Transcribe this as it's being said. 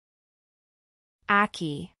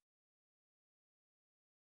ackee,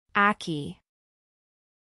 ackee.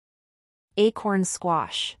 Acorn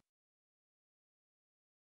squash,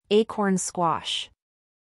 acorn squash.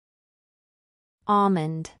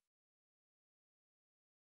 Almond,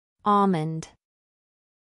 almond.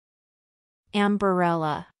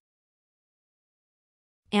 Amberella,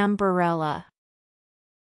 amberella.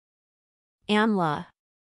 Amla,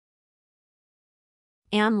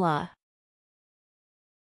 amla.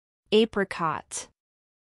 Apricot,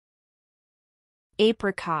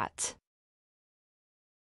 apricot.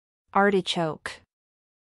 Artichoke,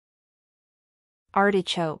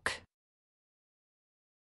 artichoke.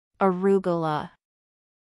 Arugula,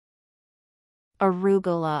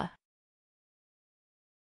 arugula.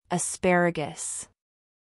 Asparagus,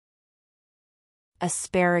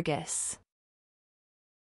 asparagus.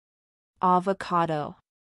 Avocado,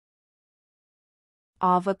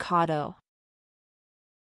 avocado.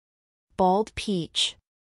 Bald peach,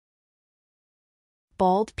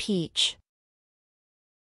 bald peach.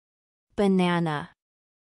 Banana,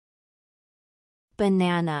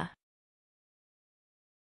 banana.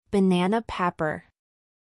 Banana pepper,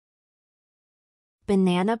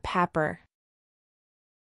 banana pepper.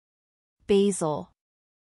 Basil,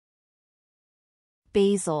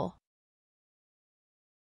 basil.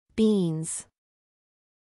 Beans,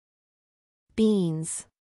 beans.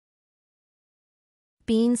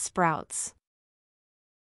 Bean sprouts,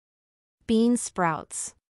 bean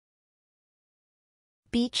sprouts.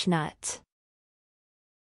 Beechnut,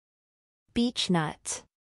 beechnut.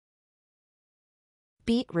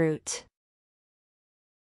 Beetroot,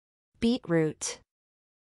 beetroot.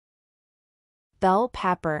 Bell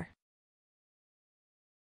pepper,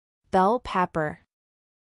 bell pepper.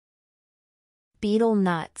 Beetle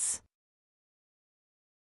nuts,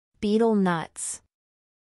 beetle nuts.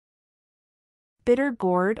 Bitter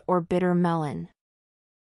gourd or bitter melon,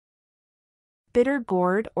 bitter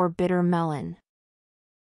gourd or bitter melon.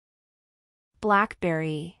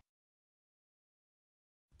 Blackberry,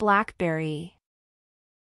 blackberry.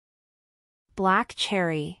 Black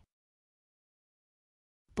cherry,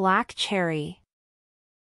 black cherry.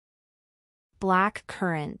 Black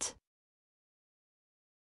currant,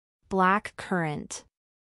 black currant.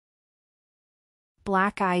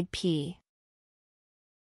 Black-eyed pea,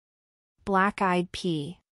 black-eyed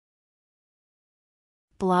pea.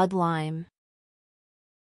 Blood lime,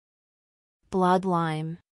 blood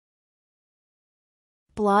lime.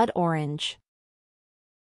 Blood orange,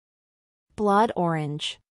 blood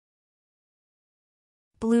orange.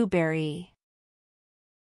 Blueberry,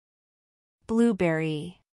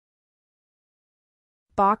 blueberry.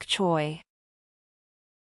 Bok choy,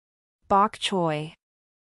 bok choy.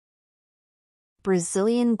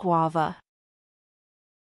 Brazilian guava,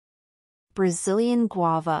 Brazilian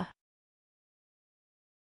guava.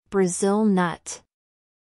 Brazil nut,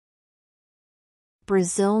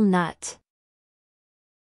 Brazil nut.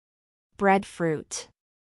 Breadfruit,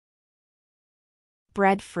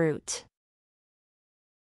 breadfruit.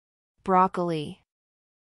 Broccoli,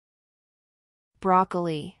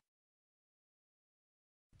 broccoli.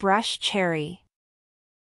 Brush cherry,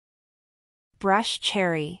 brush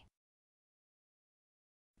cherry.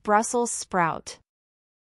 Brussels sprout,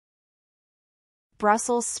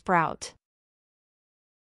 Brussels sprout.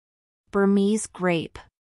 Burmese grape,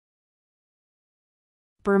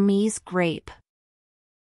 Burmese grape.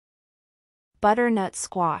 Butternut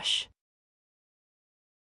squash,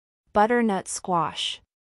 butternut squash.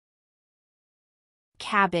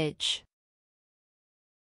 Cabbage,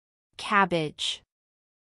 cabbage.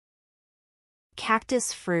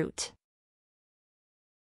 Cactus fruit,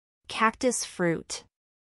 cactus fruit.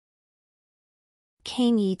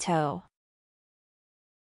 Cañito,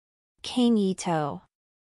 cañito.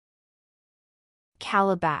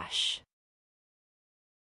 Calabash,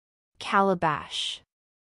 calabash.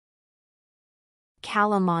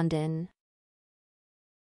 Calamondin,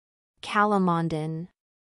 calamondin.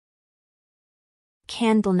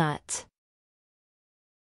 Candlenut,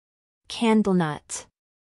 candlenut.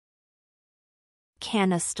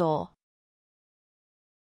 Canistol,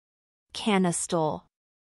 canistol.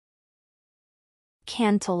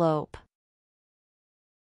 Cantaloupe,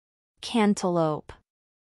 cantaloupe.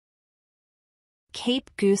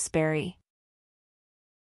 Cape gooseberry,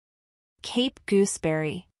 Cape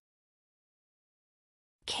gooseberry.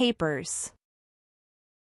 Capers,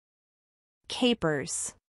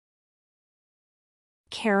 capers.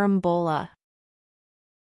 Carambola,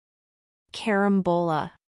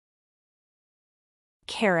 carambola.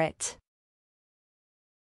 Carrot,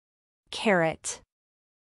 carrot.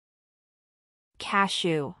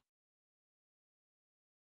 Cashew,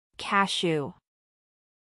 cashew.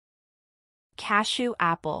 cashew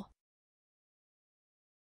apple,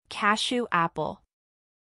 cashew apple,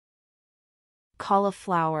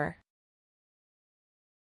 cauliflower,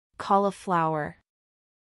 cauliflower,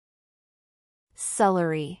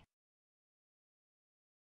 celery,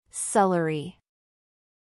 celery,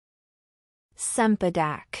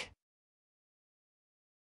 cempedak,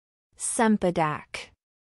 cempedak,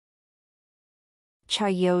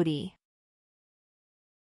 chayote,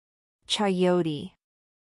 chayote,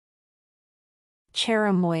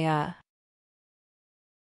 cherimoya,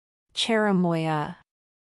 cherimoya,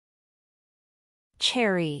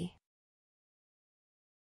 cherry,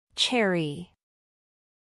 cherry,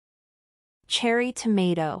 cherry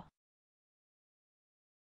tomato,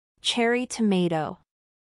 cherry tomato,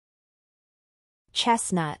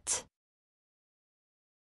 chestnut,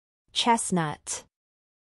 chestnut,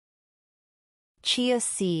 chia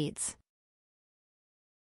seeds,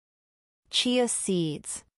 chia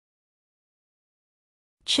seeds,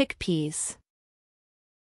 chickpeas,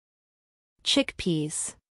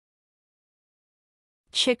 chickpeas,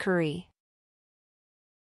 chicory,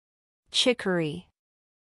 chicory,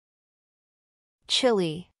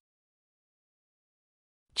 chili,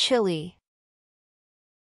 chili,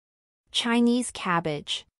 Chinese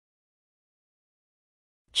cabbage,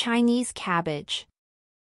 Chinese cabbage,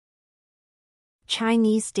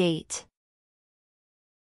 Chinese date,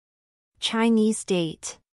 Chinese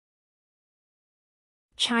date,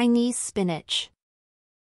 Chinese spinach,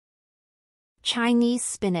 Chinese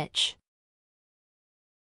spinach,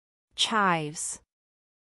 chives,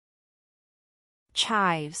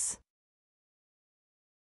 chives,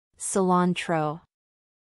 cilantro,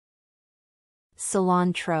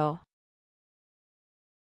 cilantro,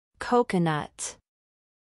 coconut,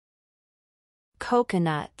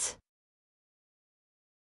 coconut,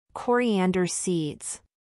 coriander seeds,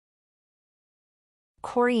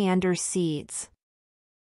 coriander seeds,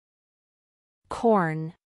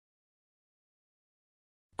 corn,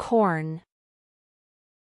 corn,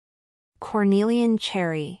 cornelian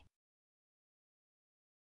cherry,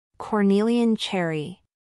 cornelian cherry,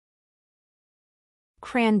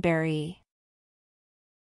 cranberry,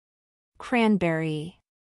 cranberry,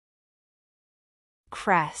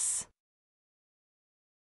 cress,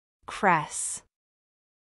 cress,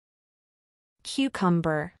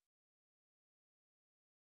 cucumber,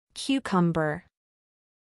 cucumber,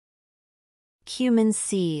 cumin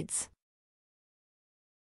seeds,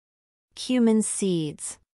 cumin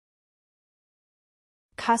seeds,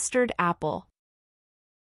 custard apple,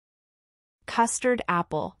 custard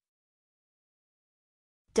apple,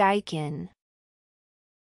 daikon,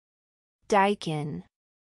 daikon,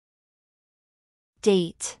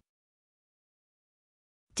 date,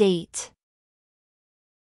 date,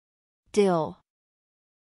 dill,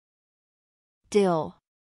 dill,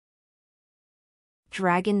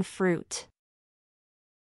 dragon fruit,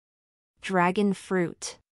 dragon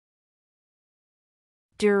fruit,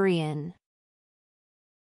 durian,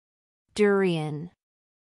 durian,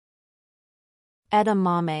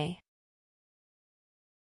 edamame,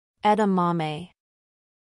 edamame,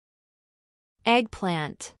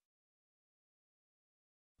 eggplant,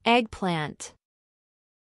 eggplant,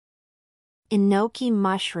 enoki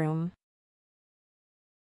mushroom,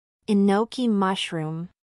 enoki mushroom,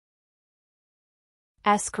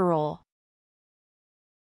 escarole,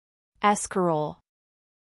 escarole,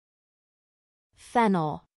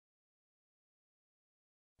 fennel,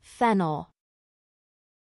 fennel,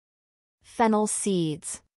 fennel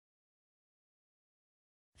seeds,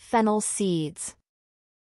 fennel seeds,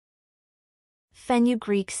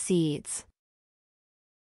 fenugreek seeds,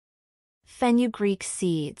 fenugreek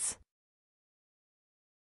seeds,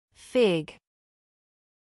 fig,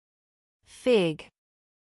 fig,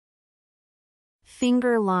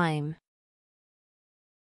 finger lime,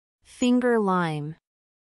 finger lime,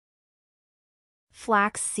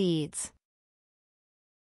 flax seeds,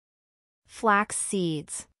 flax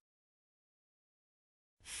seeds,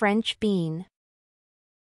 French bean,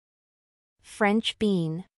 French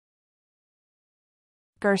bean,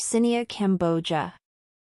 Garcinia cambogia,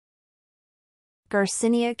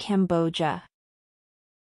 Garcinia cambogia,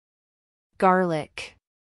 garlic,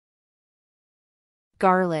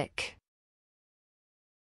 garlic,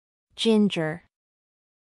 ginger,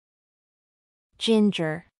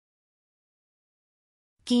 ginger,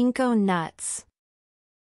 ginkgo nuts,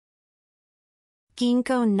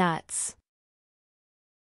 ginkgo nuts,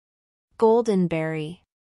 goldenberry,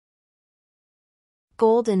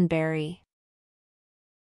 goldenberry,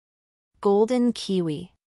 golden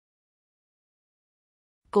kiwi,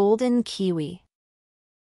 golden kiwi,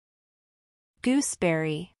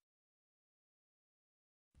 gooseberry,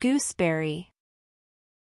 gooseberry,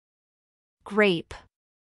 grape,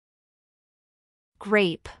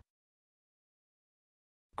 grape,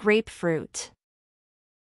 grapefruit,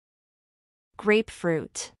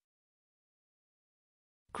 grapefruit,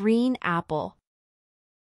 green apple,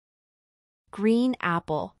 green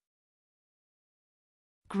apple,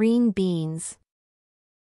 green beans,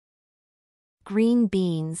 green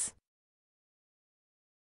beans,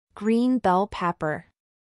 green bell pepper,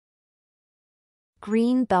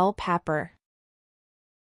 green bell pepper,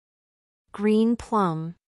 green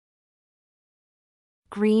plum,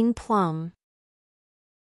 green plum,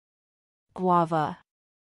 guava,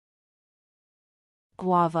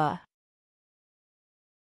 guava,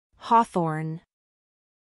 hawthorn,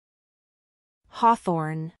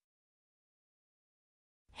 hawthorn,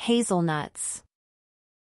 hazelnuts,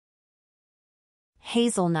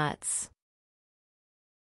 hazelnuts,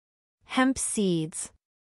 hemp seeds,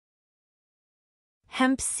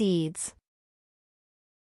 hemp seeds,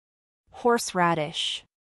 horseradish,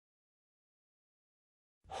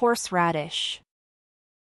 horseradish,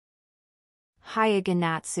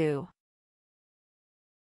 hyaganatsu,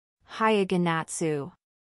 hyaganatsu,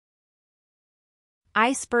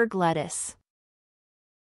 iceberg lettuce,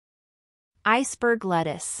 iceberg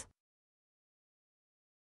lettuce,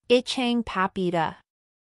 ichang papita,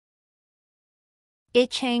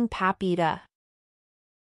 ichang papita,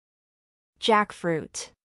 jackfruit,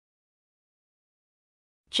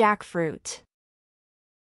 jackfruit,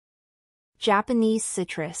 Japanese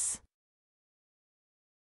citrus,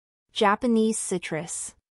 Japanese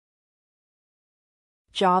citrus,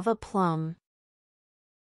 Java plum,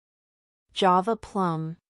 Java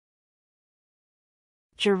plum,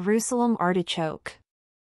 Jerusalem artichoke,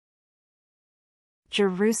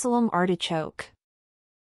 Jerusalem artichoke,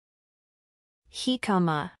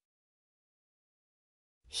 jicama,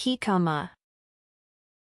 jicama,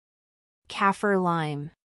 kaffir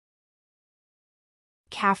lime,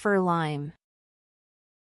 kaffir lime,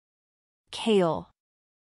 kale,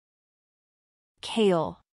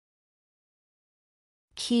 kale,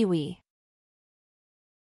 kiwi,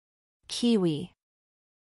 kiwi,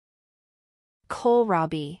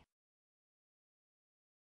 kohlrabi,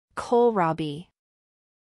 kohlrabi,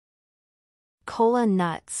 kola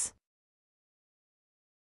nuts,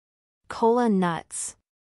 kola nuts,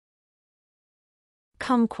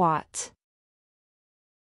 kumquat,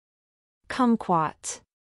 kumquat,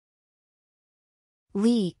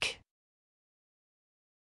 leek,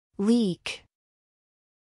 leek,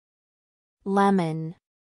 lemon,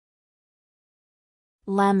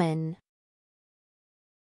 lemon,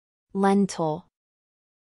 lentil,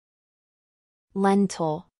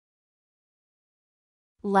 lentil,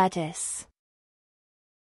 lettuce,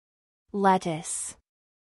 lettuce,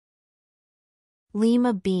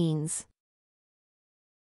 lima beans,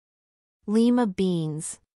 lima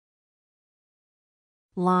beans,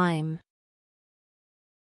 lime,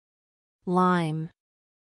 lime,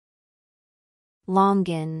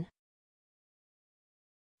 longan,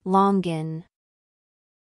 longan,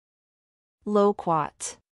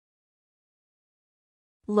 loquat,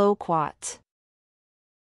 loquat,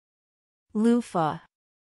 loofah,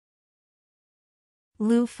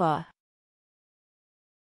 loofah,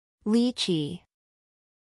 lychee,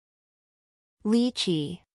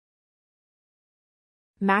 lychee,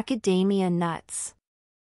 macadamia nuts,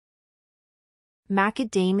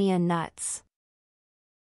 macadamia nuts,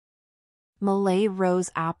 Malay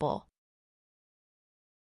rose apple,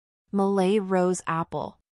 Malay rose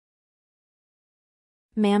apple,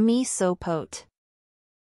 mammy sopote,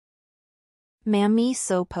 mammy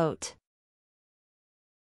sopote,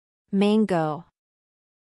 mango,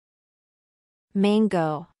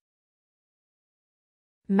 mango,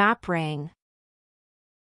 maprang,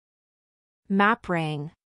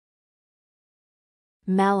 maprang,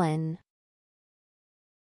 melon,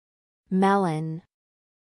 melon,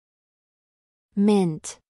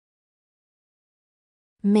 mint,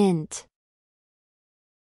 mint,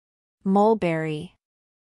 mulberry,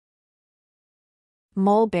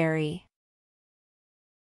 mulberry,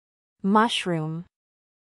 mushroom,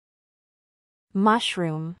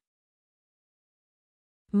 mushroom,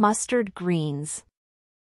 mustard greens,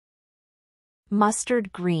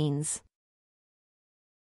 mustard greens,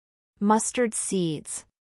 mustard seeds,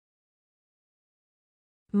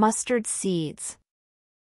 mustard seeds,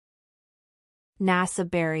 NASA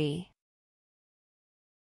berry,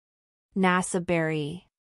 NASA berry,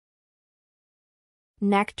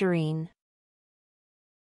 nectarine,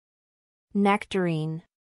 nectarine,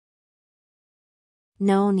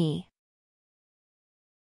 noni,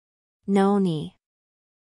 noni,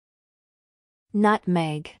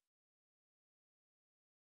 nutmeg,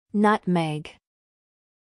 nutmeg,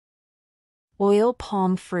 oil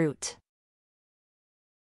palm fruit,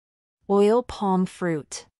 oil palm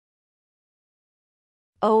fruit,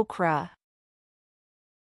 okra,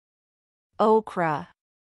 okra,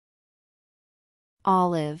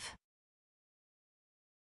 olive,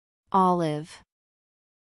 olive,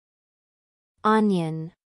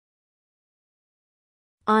 onion,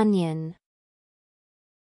 onion,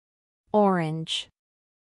 orange,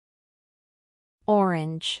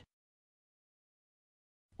 orange,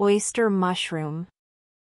 oyster mushroom,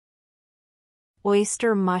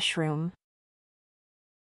 oyster mushroom,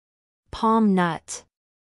 palm nut,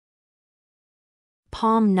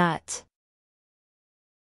 palm nut,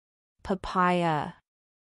 papaya,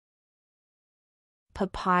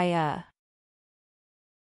 papaya,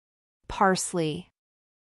 parsley,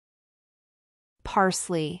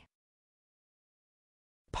 parsley,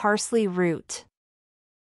 parsley root,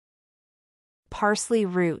 parsley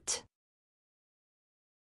root,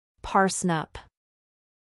 parsnip,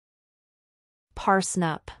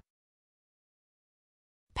 parsnip,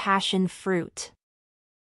 passion fruit,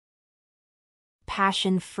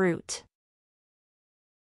 passion fruit,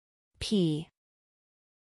 pea,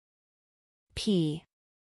 pea,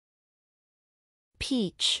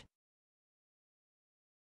 peach,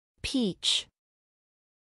 peach,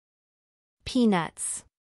 peanuts,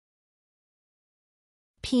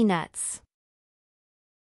 peanuts,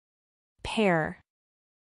 pear,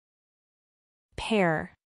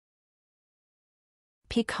 pear,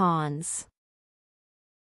 pecans,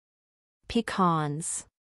 pecans,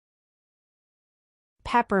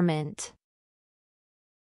 peppermint,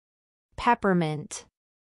 peppermint,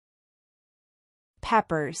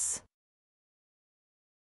 peppers,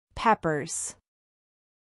 peppers,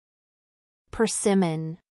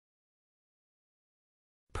 persimmon,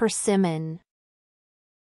 persimmon,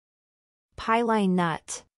 pili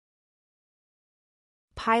nut,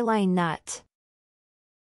 pili nut,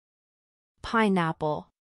 pineapple,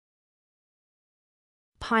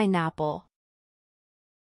 pineapple,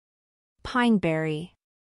 pineberry,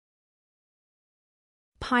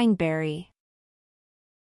 pineberry,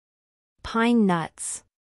 pine nuts,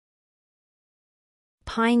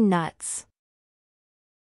 pine nuts,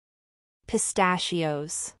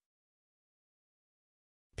 pistachios,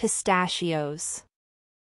 pistachios,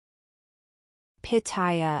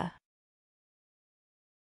 pitaya,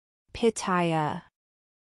 pitaya,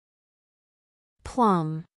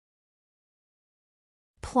 plum,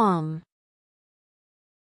 plum,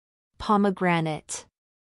 pomegranate,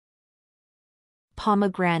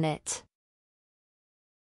 pomegranate,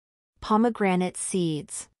 pomegranate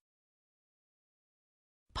seeds,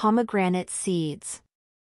 pomegranate seeds,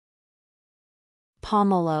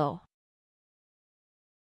 pomelo,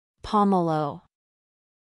 pomelo,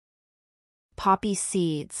 poppy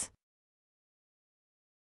seeds,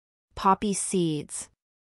 poppy seeds,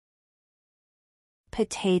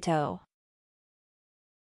 potato,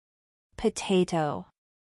 potato,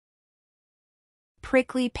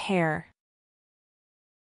 prickly pear,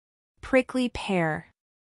 prickly pear,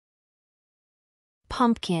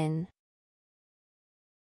 pumpkin,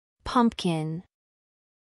 pumpkin,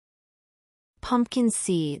 pumpkin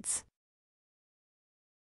seeds,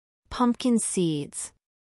 pumpkin seeds,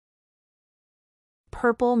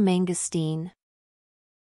 purple mangosteen,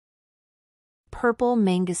 purple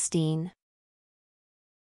mangosteen,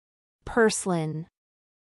 purslane,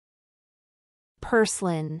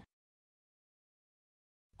 purslane,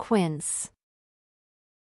 quince,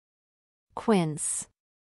 quince,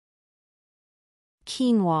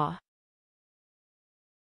 quinoa,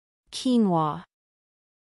 quinoa,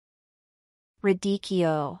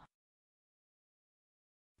 radicchio,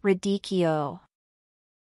 radicchio,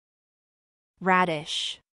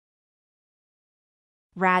 radish,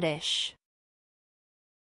 radish,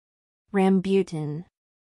 rambutan,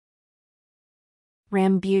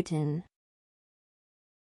 rambutan,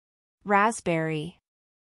 raspberry,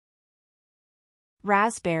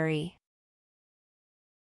 raspberry,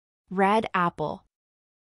 red apple,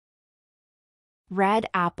 red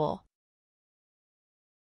apple,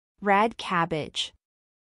 red cabbage,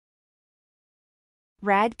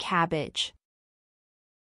 red cabbage,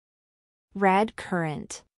 red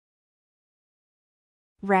currant,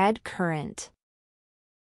 red currant,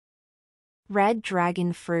 red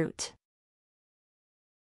dragon fruit,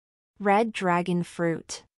 red dragon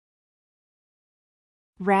fruit,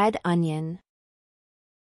 red onion,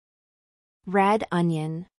 red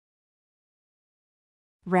onion,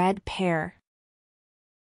 red pear,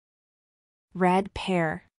 red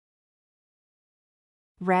pear,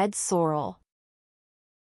 red sorrel,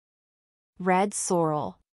 red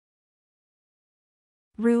sorrel,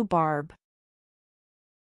 rhubarb,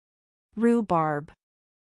 rhubarb.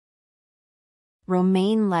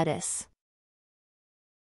 Romaine lettuce,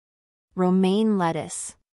 romaine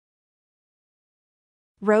lettuce.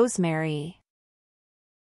 Rosemary,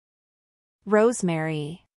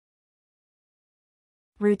 rosemary.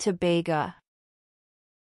 Rutabaga,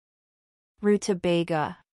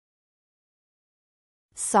 rutabaga.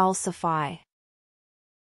 Salsify,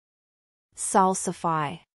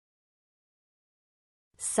 salsify.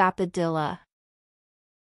 Sapodilla,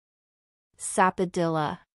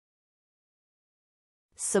 sapodilla.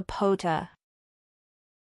 Sapota,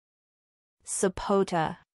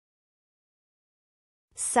 sapota.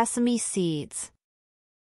 Sesame seeds,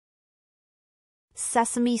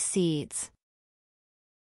 sesame seeds.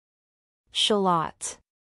 Shallot,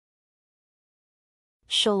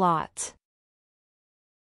 shallot.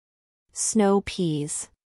 Snow peas,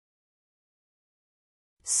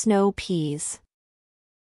 snow peas.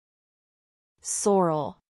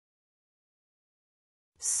 Sorrel,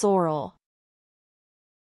 sorrel.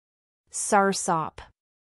 Sarsop,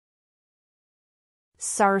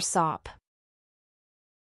 sarsop.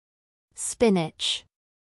 Spinach,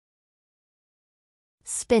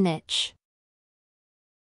 spinach.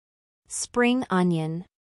 Spring onion,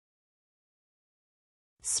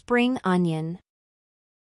 spring onion.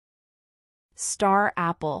 Star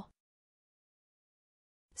apple,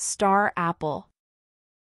 star apple.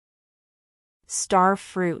 Star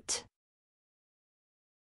fruit,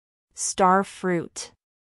 star fruit.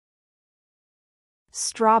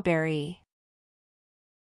 Strawberry,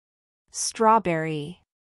 strawberry.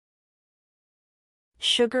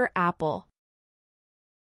 Sugar apple,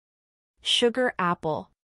 sugar apple.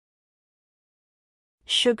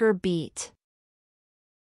 Sugar beet,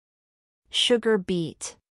 sugar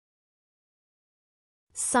beet.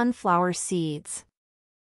 Sunflower seeds,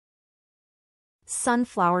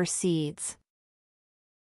 sunflower seeds.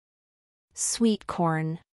 Sweet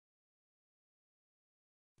corn,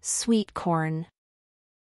 sweet corn.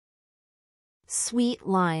 Sweet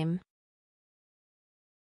lime,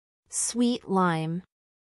 sweet lime.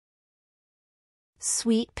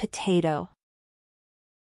 Sweet potato,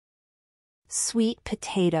 sweet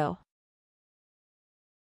potato.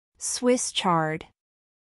 Swiss chard,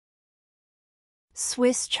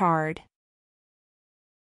 Swiss chard.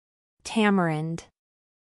 Tamarind,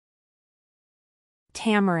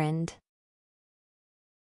 tamarind.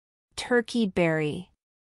 Turkey berry,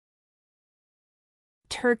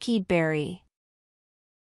 turkey berry.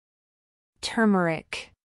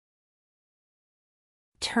 Turmeric,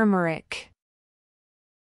 turmeric.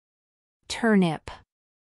 Turnip,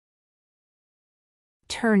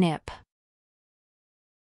 turnip.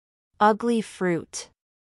 Ugly fruit,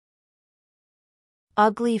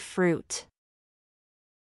 ugly fruit.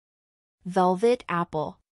 Velvet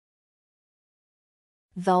apple,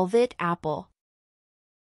 velvet apple.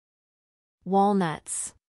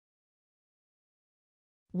 Walnuts,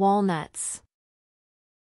 walnuts.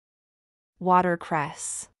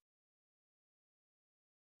 Watercress,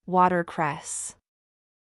 watercress.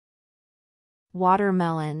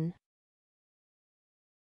 Watermelon,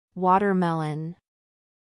 watermelon.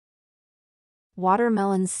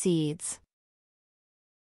 Watermelon seeds,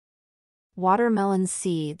 watermelon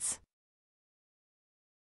seeds.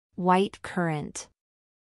 White currant,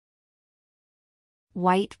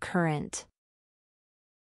 white currant.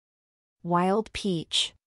 Wild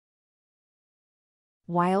peach,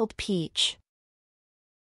 wild peach.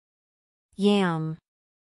 Yam,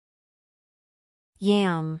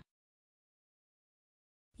 yam.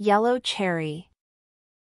 Yellow cherry,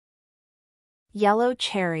 yellow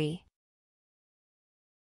cherry.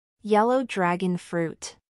 Yellow dragon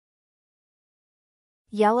fruit,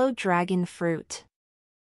 yellow dragon fruit.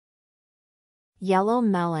 Yellow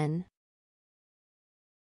melon,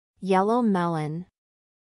 yellow melon.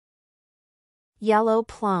 Yellow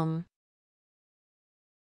plum,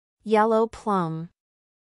 yellow plum.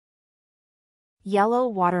 Yellow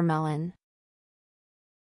watermelon,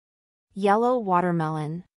 yellow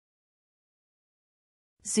watermelon.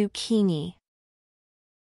 Zucchini,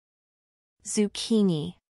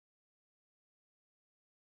 zucchini.